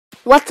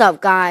What's up,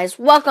 guys?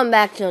 Welcome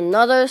back to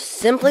another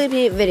Simply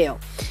Pete video.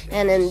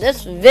 And in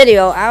this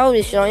video, I will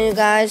be showing you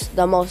guys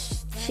the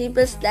most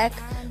cheapest deck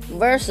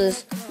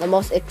versus the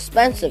most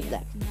expensive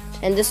deck.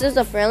 And this is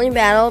a friendly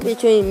battle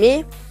between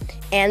me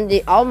and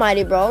the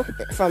Almighty Bro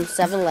from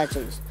 7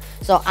 Legends.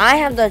 So I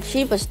have the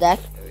cheapest deck,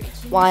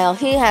 while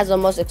he has the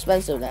most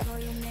expensive deck.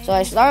 So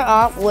I start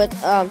off with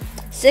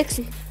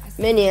 6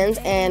 minions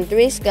and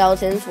 3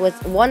 skeletons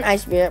with 1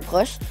 Ice Spirit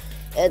push.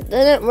 It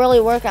didn't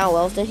really work out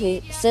well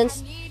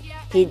since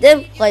he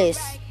did place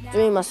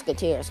 3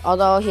 musketeers,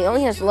 although he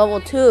only has level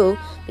 2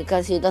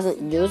 because he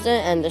doesn't use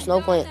it, and there's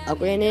no point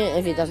upgrading it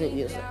if he doesn't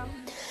use it.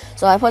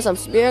 So I put some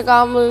spirit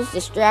goblins,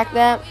 distract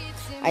that.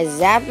 I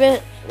zap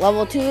it.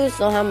 Level 2s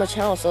don't have much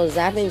health, so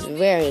zapping is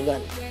very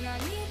good.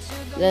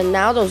 Then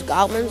now those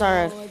goblins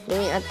are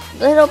doing a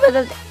little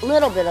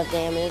bit of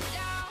damage.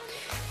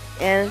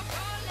 And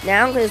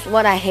now is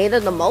what I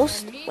hated the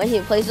most, when he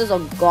places a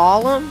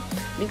golem,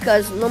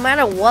 because no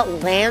matter what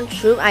land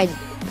troop I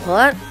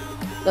put,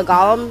 the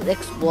golem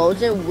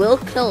explosion will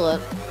kill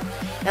it.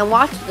 And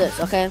watch this,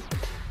 okay?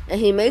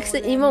 And he makes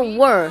it even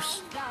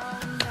worse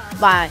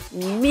by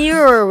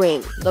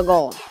mirroring the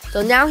golem.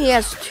 So now he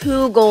has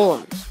 2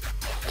 golems.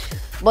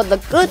 But the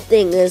good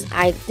thing is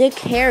I did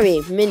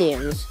carry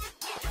minions,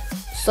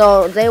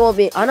 so they will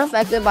be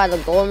unaffected by the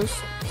golem's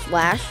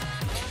splash.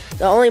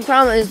 The only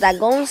problem is that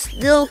golem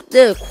still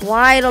did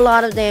quite a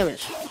lot of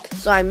damage.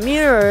 So I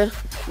mirrored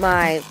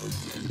my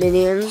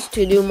minions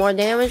to do more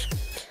damage.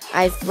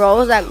 I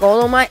froze that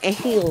golem and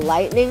he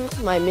lightnings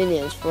my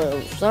minions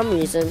for some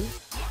reason.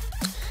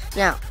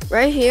 Now,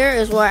 right here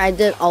is where I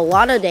did a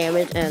lot of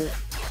damage, and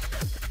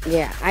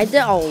yeah, I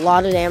did a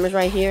lot of damage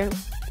right here.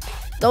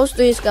 Those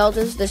 3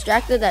 skeletons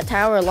distracted that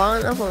tower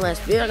long enough for my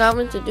spirit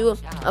goblin to do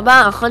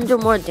about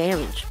 100 more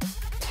damage.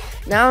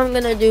 Now I'm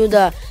gonna do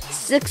the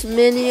 6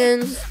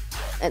 minions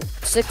and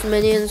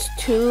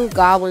 2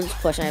 goblins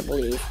push, I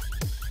believe.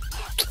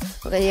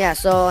 Okay, yeah,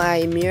 so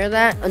I mirror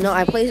that. No,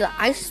 I place an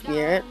Ice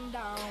Spirit.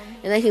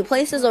 And then he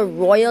places a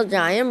Royal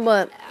Giant,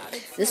 but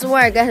this is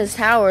where I get his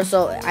tower,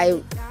 so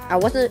I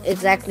wasn't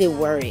exactly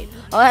worried.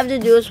 All I have to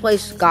do is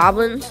place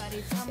goblins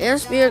and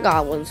spirit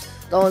goblins.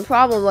 The only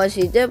problem was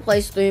he did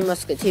place 3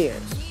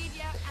 musketeers,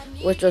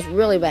 which was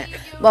really bad.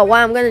 But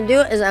what I'm going to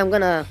do is I'm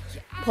going to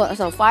put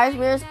some fire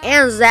spirits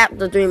and zap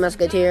the 3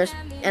 musketeers.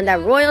 And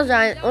that Royal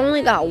Giant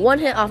only got 1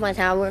 hit off my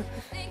tower,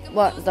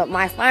 but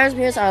my fire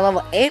spirits are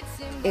level 8.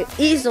 It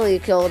easily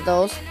killed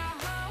those.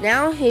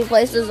 Now he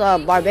places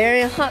a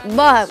barbarian hut,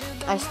 but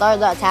I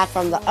started the attack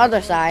from the other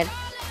side.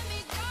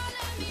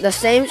 The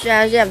same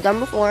strategy I've done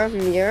before,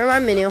 mirror my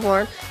minion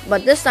horde,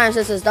 but this time,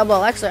 since it's double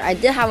Elixir, I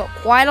did have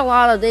quite a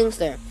lot of things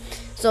there.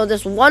 So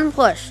this one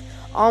push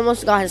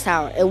almost got his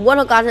tower. It would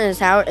have gotten his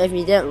tower if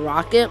he didn't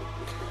rock it,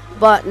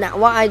 but now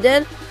what I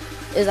did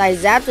is I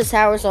zapped his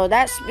tower, so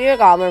that spirit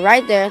goblin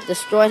right there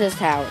destroyed his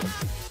tower.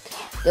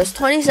 There's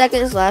 20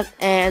 seconds left,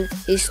 and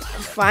he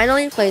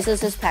finally places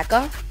his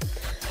P.E.K.K.A.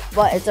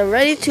 But it's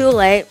already too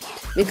late,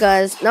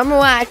 because number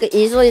 1, I could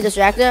easily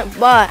distract it,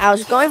 but I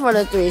was going for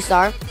the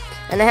 3-star,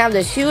 and I have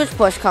this huge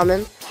push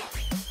coming.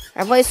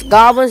 I placed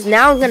goblins.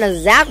 Now I'm gonna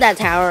zap that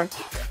tower,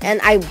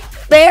 and I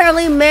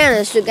barely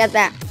managed to get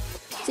that.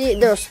 See,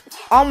 there's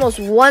almost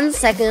 1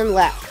 second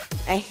left,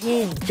 and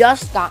he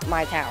just got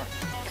my tower.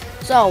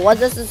 So what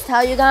does this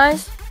tell you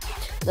guys?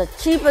 The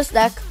cheapest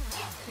deck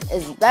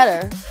is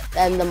better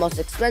than the most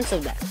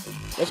expensive deck,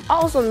 which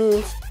also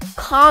means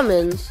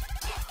commons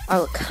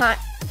are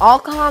all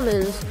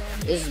commons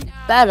is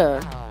better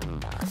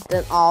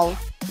than all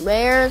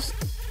rares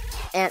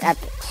and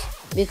epics,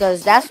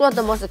 because that's what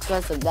the most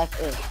expensive deck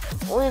is.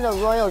 Only the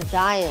Royal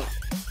Giant,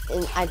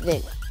 I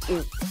think,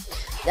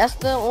 that's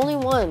the only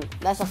one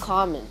that's a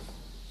common.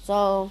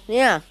 So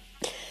yeah,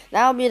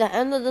 that'll be the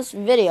end of this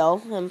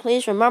video, and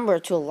please remember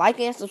to like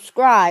and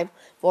subscribe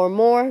for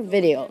more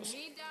videos.